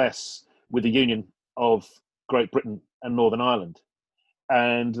less with the union of Great Britain and Northern Ireland.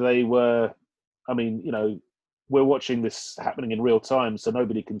 And they were, I mean, we're watching this happening in real time, so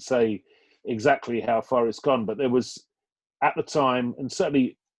nobody can say exactly how far it's gone. But there was, at the time, and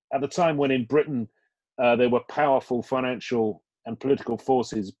certainly at the time when in Britain there were powerful financial and political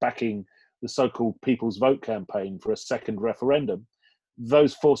forces backing the so-called People's Vote campaign for a second referendum,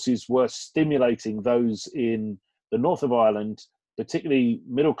 those forces were stimulating those in the north of Ireland, particularly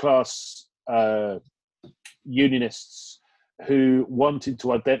middle-class unionists who wanted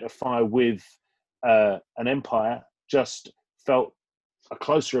to identify with an empire, just felt a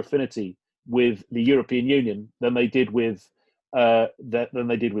closer affinity with the European Union than they did with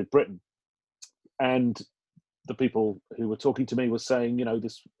Britain. And the people who were talking to me were saying,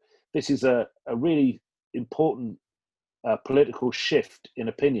 this is a really important political shift in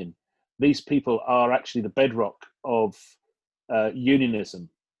opinion. These people are actually the bedrock of unionism,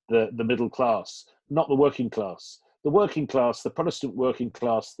 the middle class, not the working class. The working class, the Protestant working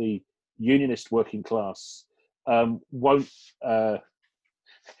class, the unionist working class won't.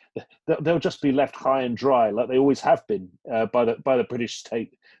 They'll just be left high and dry, like they always have been by the British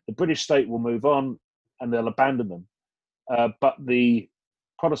state. The British state will move on, and they'll abandon them. But the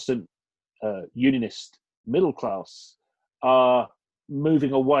Protestant unionist middle class are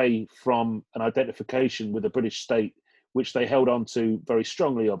moving away from an identification with the British state, which they held on to very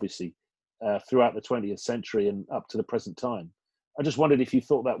strongly, obviously, throughout the 20th century and up to the present time. I just wondered if you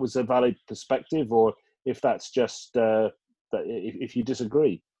thought that was a valid perspective, or if that's just if you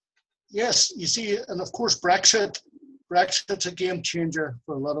disagree. Yes, you see, and of course Brexit's a game changer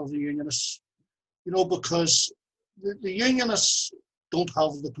for a lot of the unionists, because the unionists don't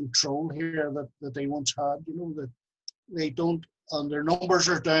have the control here that they once had, that they don't, and their numbers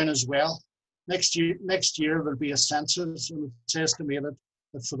are down as well. Next year there'll be a census, and it's estimated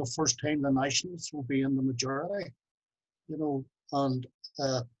that for the first time the nationalists will be in the majority, and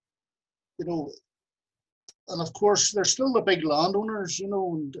of course they're still the big landowners,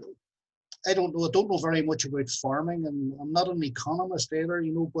 and I don't know very much about farming, and I'm not an economist either,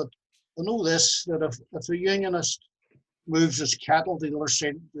 but I know this, that if a unionist moves his cattle to the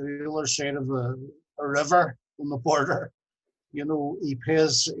other side of a river on the border, he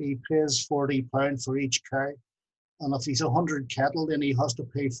pays £40 for each cow, and if he's 100 cattle, then he has to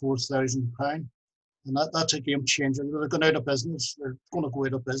pay £4,000, and that's a game changer. They're going out of business. They're going to go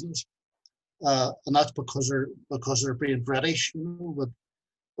out of business, and that's because they're being British,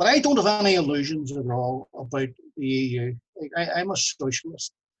 But I don't have any illusions at all about the EU. I'm a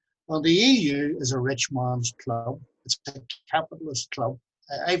socialist. And the EU is a rich man's club. It's a capitalist club.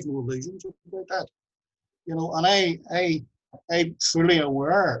 I have no illusions about that. And I'm fully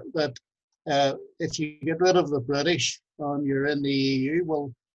aware that if you get rid of the British and you're in the EU,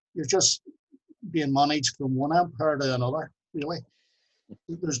 well, you're just being managed from one empire to another, really.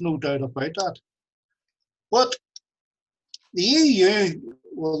 There's no doubt about that. But the EU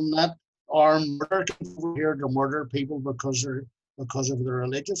will not arm murder people here to murder people because of their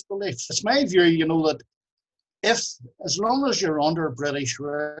religious beliefs. It's my view, that as long as you're under British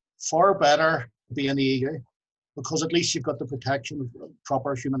rule, far better to be in the EU, because at least you've got the protection of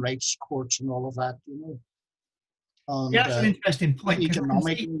proper human rights courts and all of that, And, yeah, that's an interesting point.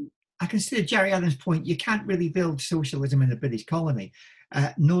 Economic. I can see Jerry Adams' point. You can't really build socialism in a British colony,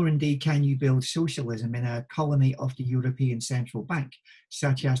 nor indeed can you build socialism in a colony of the European Central Bank,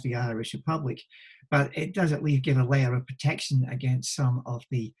 such as the Irish Republic. But it does at least give a layer of protection against some of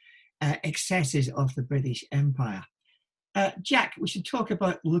the excesses of the British Empire. Jack, we should talk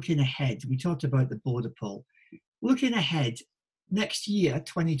about looking ahead. We talked about the border poll. Looking ahead, next year,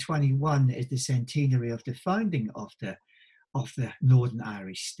 2021, is the centenary of the founding of the Northern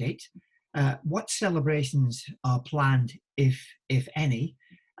Irish state. What celebrations are planned, if any,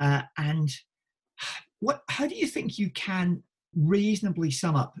 and how do you think you can reasonably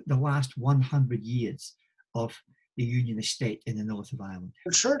sum up the last 100 years of the Unionist state in the north of Ireland?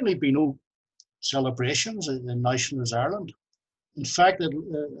 There'll certainly be no celebrations in nationalist Ireland. In fact, I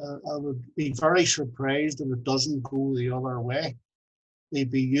would be very surprised if it doesn't go the other way. They'd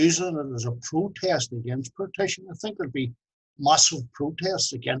be using it as a protest against partition. I think there'd be massive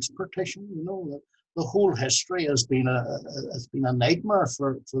protests against partition. the whole history has been a nightmare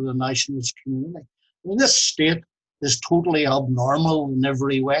for the nationalist community. I mean, this state is totally abnormal in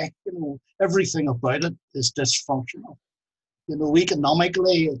every way. You know, everything about it is dysfunctional. You know,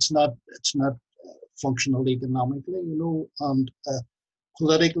 economically, it's not functional economically. You know, and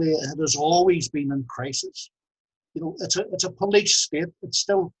politically, it has always been in crisis. You know, it's a police state. It's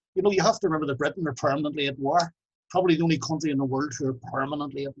still, you know, you have to remember that Britain are permanently at war. Probably the only country in the world who are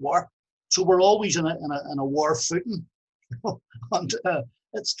permanently at war. So we're always in a war footing, you know? And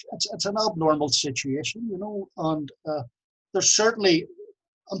it's an abnormal situation, you know. And there's certainly,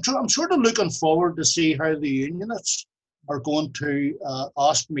 I'm sort of looking forward to see how the unionists are going to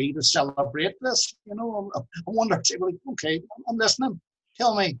ask me to celebrate this. You know, I wonder, say, well, okay, I'm listening.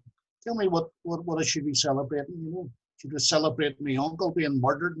 Tell me what I should be celebrating. You know, should we celebrate my uncle being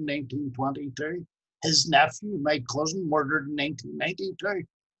murdered in 1922? His nephew, my cousin, murdered in 1992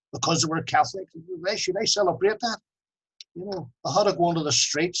 because they were Catholic. Should I celebrate that? You know, I had to go into the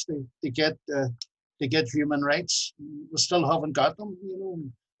streets to get human rights. We still haven't got them. You know,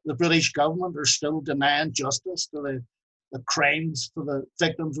 the British government are still denying justice to the crimes, to the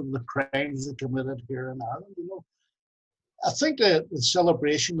victims of the crimes they committed here in Ireland. You know, I think the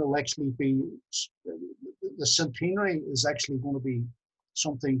celebration will actually be, the centenary is actually going to be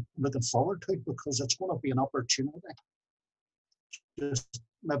something looking forward to, because it's going to be an opportunity just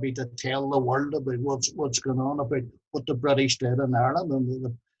maybe to tell the world about what's going on, about what the British did in Ireland,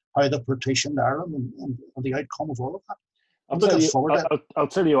 and how they partitioned Ireland, and the outcome of all of that. I'm looking forward to it. I'll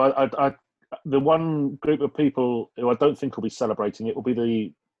tell you, the one group of people who I don't think will be celebrating it will be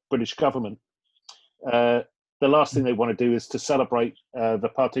the British government. The last thing they want to do is to celebrate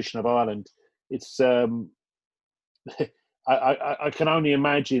the partition of Ireland. It's I can only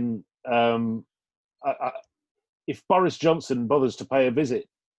imagine if Boris Johnson bothers to pay a visit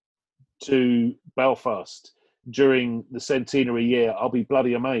to Belfast during the centenary year, I'll be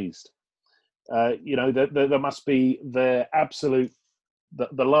bloody amazed. You know, there must be the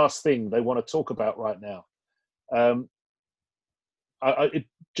last thing they want to talk about right now. It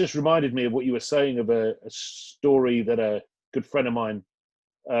just reminded me of what you were saying of a story that a good friend of mine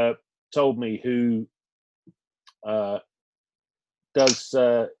told me, who does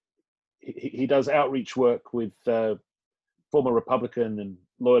outreach work with former Republican and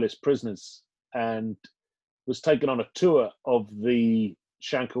Loyalist prisoners, and was taken on a tour of the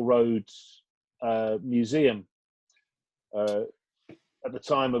Shankill Road Museum at the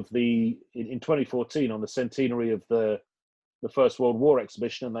time of in 2014, on the centenary of the First World War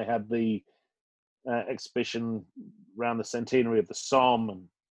exhibition, and they had the exhibition around the centenary of the Somme,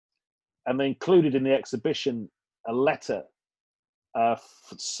 and they included in the exhibition a letter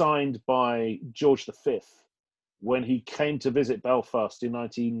signed by George V when he came to visit Belfast in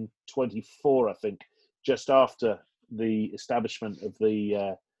 1924, I think, just after the establishment of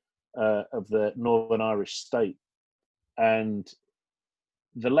the Northern Irish state. And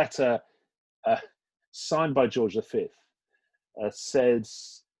the letter signed by George V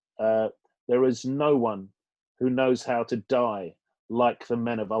says, "There is no one who knows how to die like the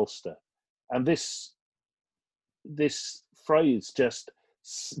men of Ulster." And this phrase just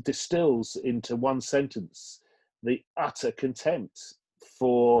distills into one sentence the utter contempt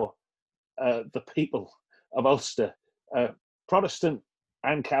for the people of Ulster, Protestant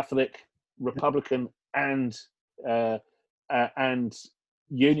and Catholic, Republican and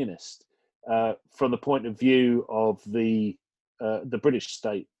Unionist, from the point of view of the British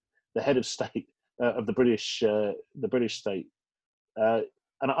state, the head of state of the British state,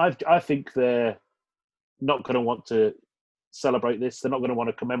 and I think they're not going to want to celebrate this. They're not going to want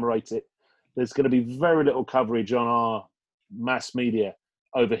to commemorate it. There's going to be very little coverage on our mass media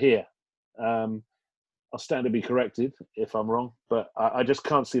over here. I'll stand to be corrected if I'm wrong, but I just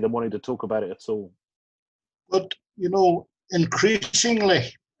can't see them wanting to talk about it at all. But, you know,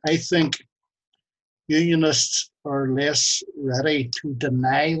 increasingly, I think unionists are less ready to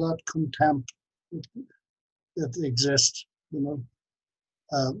deny that contempt that exists. You know,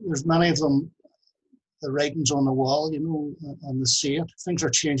 there's many of them, the writings on the wall, you know, and they see it. Things are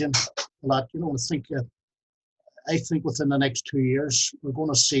changing a lot. You know, I think within the next 2 years, we're going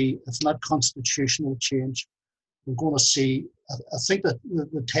to see, if not constitutional change, we're going to see, I think that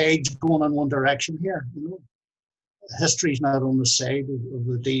the tide's going in one direction here. You know, history's not on the side of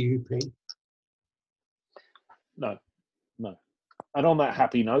the DUP. No. And on that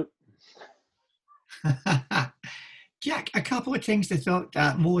happy note, Jack, a couple of things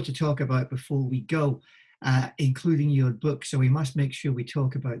more to talk about before we go, including your book. So we must make sure we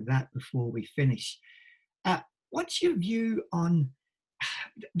talk about that before we finish. What's your view on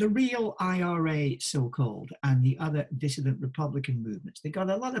the real IRA, so-called, and the other dissident Republican movements, they got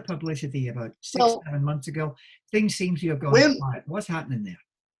a lot of publicity about six, Well, 7 months ago. Things seem to have gone when quiet. What's happening there?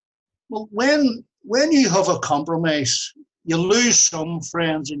 well when you have a compromise, you lose some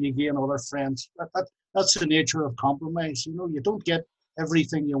friends and you gain other friends. That's the nature of compromise. You don't get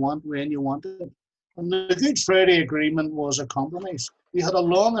everything you want when you want it. And the Good Friday Agreement was a compromise. We had a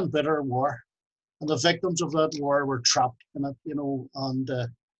long and bitter war, and the victims of that war were trapped in it. And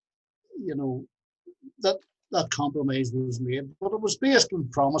you know that that compromise was made, but it was based on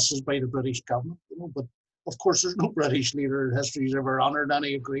promises by the British government. But of course, there's no British leader in history who's ever honoured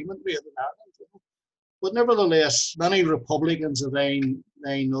any agreement made in Ireland. But nevertheless, many Republicans that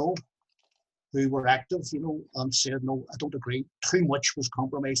I know who were active, and said, no, I don't agree. Too much was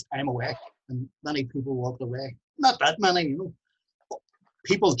compromised. I'm away. And many people walked away. Not that many.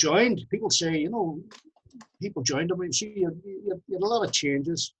 People joined. People say, people joined them. You see, you had a lot of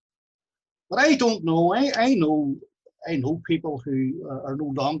changes. But I don't know. I know people who are no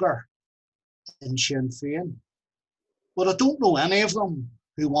longer in Sinn Féin. But I don't know any of them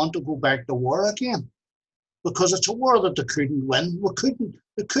who want to go back to war again, because it's a war that they couldn't win.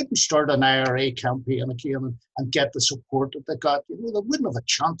 They couldn't start an IRA campaign again and get the support that they got. They wouldn't have a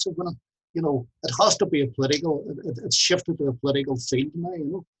chance of winning. It has to be it's shifted to a political field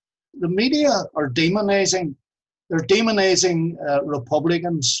now. The media are demonizing. They're demonizing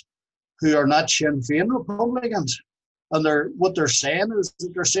Republicans who are not Sinn Féin Republicans. And what they're saying is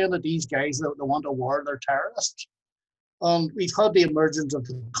that they're saying that these guys that want a war, they're terrorists. We've had the emergence of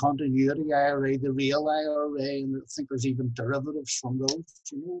the continuity IRA, the real IRA, and I think there's even derivatives from those,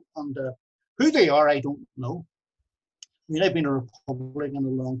 And who they are, I don't know. I've been a Republican a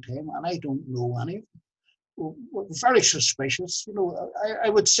long time, and I don't know any of them. We're very suspicious. I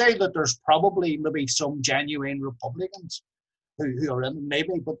would say that there's probably maybe some genuine Republicans who are in it,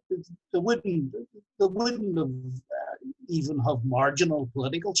 maybe, but they wouldn't have even have marginal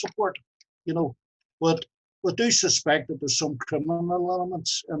political support, But we do suspect that there's some criminal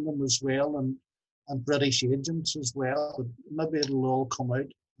elements in them as well, and British agents as well. But maybe it'll all come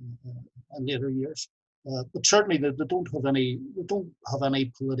out in later years. But certainly they don't have any. They don't have any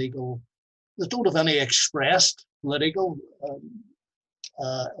political. They don't have any expressed political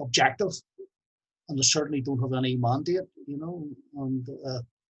objective, and they certainly don't have any mandate. And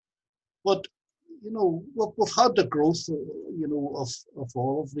but we've had the growth, of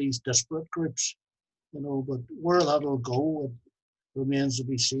all of these disparate groups. But where that'll go, it remains to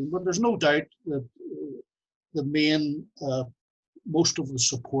be seen. But there's no doubt that the main, most of the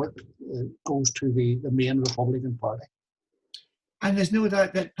support goes to the main Republican Party. And there's no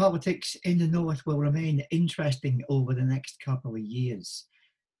doubt that politics in the North will remain interesting over the next couple of years.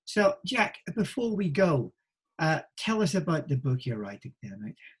 So, Jack, before we go, tell us about the book you're writing there,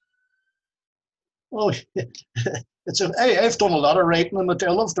 mate. Oh, I've done a lot of writing, and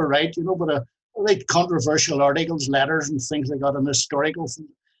I love to write, but I write controversial articles, letters, and things like that, and historical,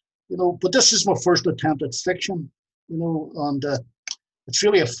 But this is my first attempt at fiction, and it's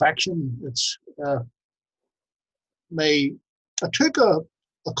really a fiction. It's I took a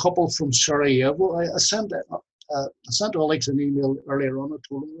couple from Sarajevo. I sent Alex an email earlier on. I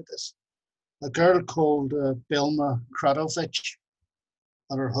told him about this. A girl called Bilma Kradovic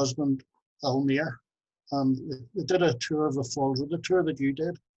and her husband Elmir, and they did a tour of the falls, the tour that you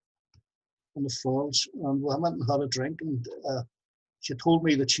did on the falls, and we went and had a drink, and she told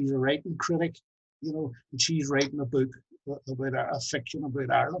me that she's a writing critic, and she's writing a book about a fiction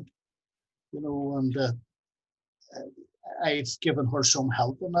about Ireland, and I've given her some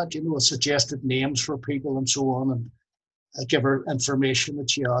help in that, I suggested names for people and so on, and I give her information that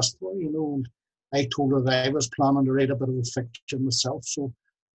she asked for, and I told her that I was planning to write a bit of a fiction myself, so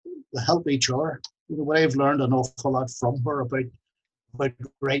we help each other. What I've learned an awful lot from her about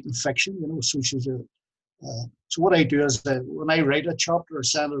writing fiction, so she's so what I do is that when I write a chapter, I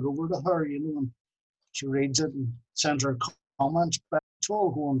send it over to her, and she reads it and sends her comments back. It's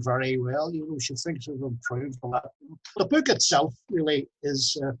all going very well, she thinks it's improved a lot. The book itself really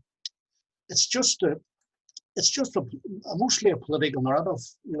is, it's just a mostly a political narrative,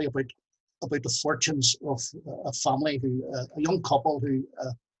 really about the fortunes of a family a young couple who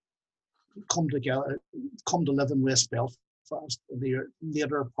come to live in West Belfast in the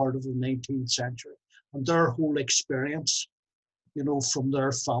later part of the 19th century, and their whole experience, from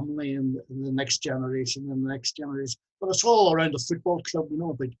their family and the next generation and the next generation. But it's all around the football club,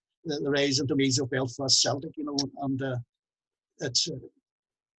 about the rise and demise of Belfast Celtic, and it's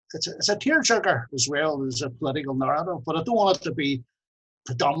a tearjerker as well as a political narrative. But I don't want it to be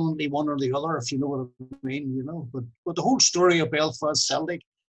predominantly one or the other, if you know what I mean, you know. But the whole story of Belfast Celtic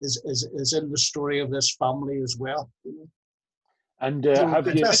is in the story of this family as well. You know? And So have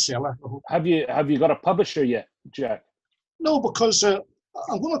the bestseller, I hope. you have you got a publisher yet, Jack? No, because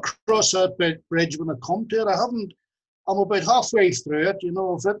I'm going to cross that bridge when I come to it. I'm about halfway through it, you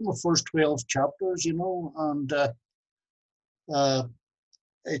know. I've written the first 12 chapters, you know, and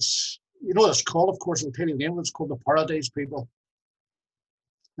it's, you know what it's called, of course, I'll tell you the name, it's called The Paradise People.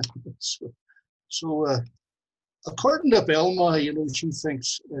 so according to Belma, you know, she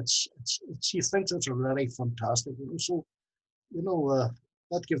thinks it's already fantastic, you know. So, you know,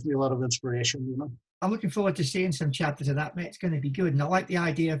 that gives me a lot of inspiration, you know. I'm looking forward to seeing some chapters of that, mate. It's going to be good. And I like the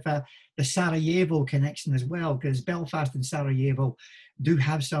idea of the Sarajevo connection as well, because Belfast and Sarajevo do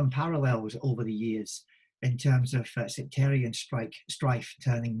have some parallels over the years in terms of sectarian strife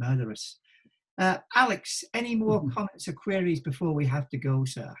turning murderous. Alex, any more comments or queries before we have to go,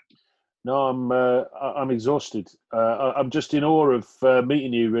 sir? No, I'm exhausted. I'm just in awe of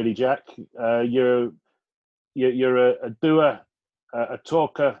meeting you, really, Jack. You're a doer, a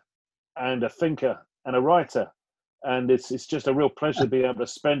talker, and a thinker, and a writer, and it's just a real pleasure to be able to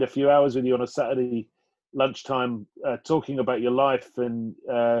spend a few hours with you on a Saturday lunchtime talking about your life and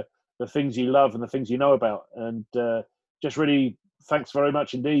the things you love and the things you know about, and just really thanks very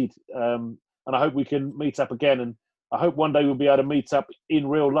much indeed, and I hope we can meet up again, and I hope one day we'll be able to meet up in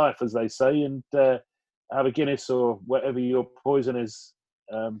real life, as they say, and have a Guinness or whatever your poison is.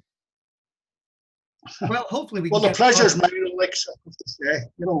 Well, hopefully we well, can the pleasure's mine, Alex, I have to say,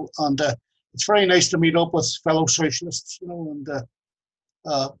 you know, and it's very nice to meet up with fellow socialists, you know, and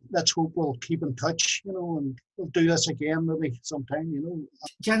let's hope we'll keep in touch, you know, and we'll do this again maybe sometime, you know.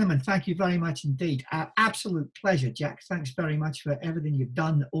 Gentlemen, thank you very much indeed. Absolute pleasure, Jack. Thanks very much for everything you've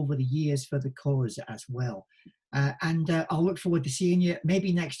done over the years for the cause as well. And I'll look forward to seeing you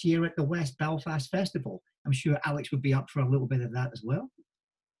maybe next year at the West Belfast Festival. I'm sure Alex would be up for a little bit of that as well.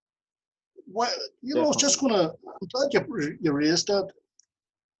 Well, you know, I was just going to, I'm glad you raised that.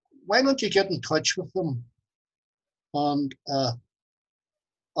 Why don't you get in touch with them and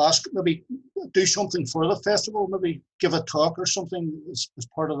ask, maybe do something for the festival, maybe give a talk or something as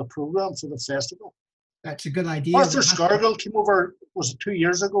part of the program for the festival. That's a good idea. Arthur Scargill came over, was it 2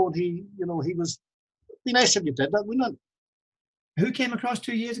 years ago, and he was, it'd be nice if you did that, wouldn't it? Who came across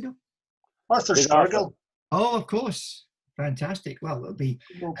 2 years ago? Arthur Scargill. Oh, of course. Fantastic. Well, it'll be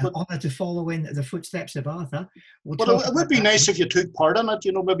an honour to follow in the footsteps of Arthur. But it would be nice if you took part in it.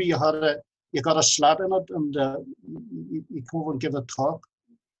 You know, maybe you got a slot in it, and you come over and give a talk.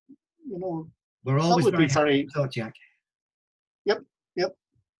 You know, we're always very happy to talk, Jack. Yep.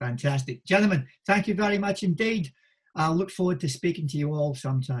 Fantastic, gentlemen. Thank you very much indeed. I'll look forward to speaking to you all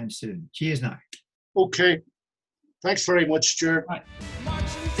sometime soon. Cheers now. Okay. Thanks very much, Stuart. Right.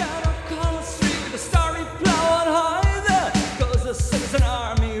 An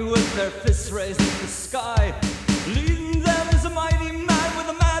army with their fists raised in the sky. Leading them is a mighty man with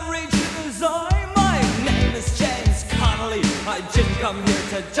a mad rage in his eye. My name is James Connolly. I didn't come here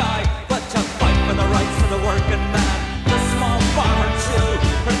to die, but to fight for the rights of the working man.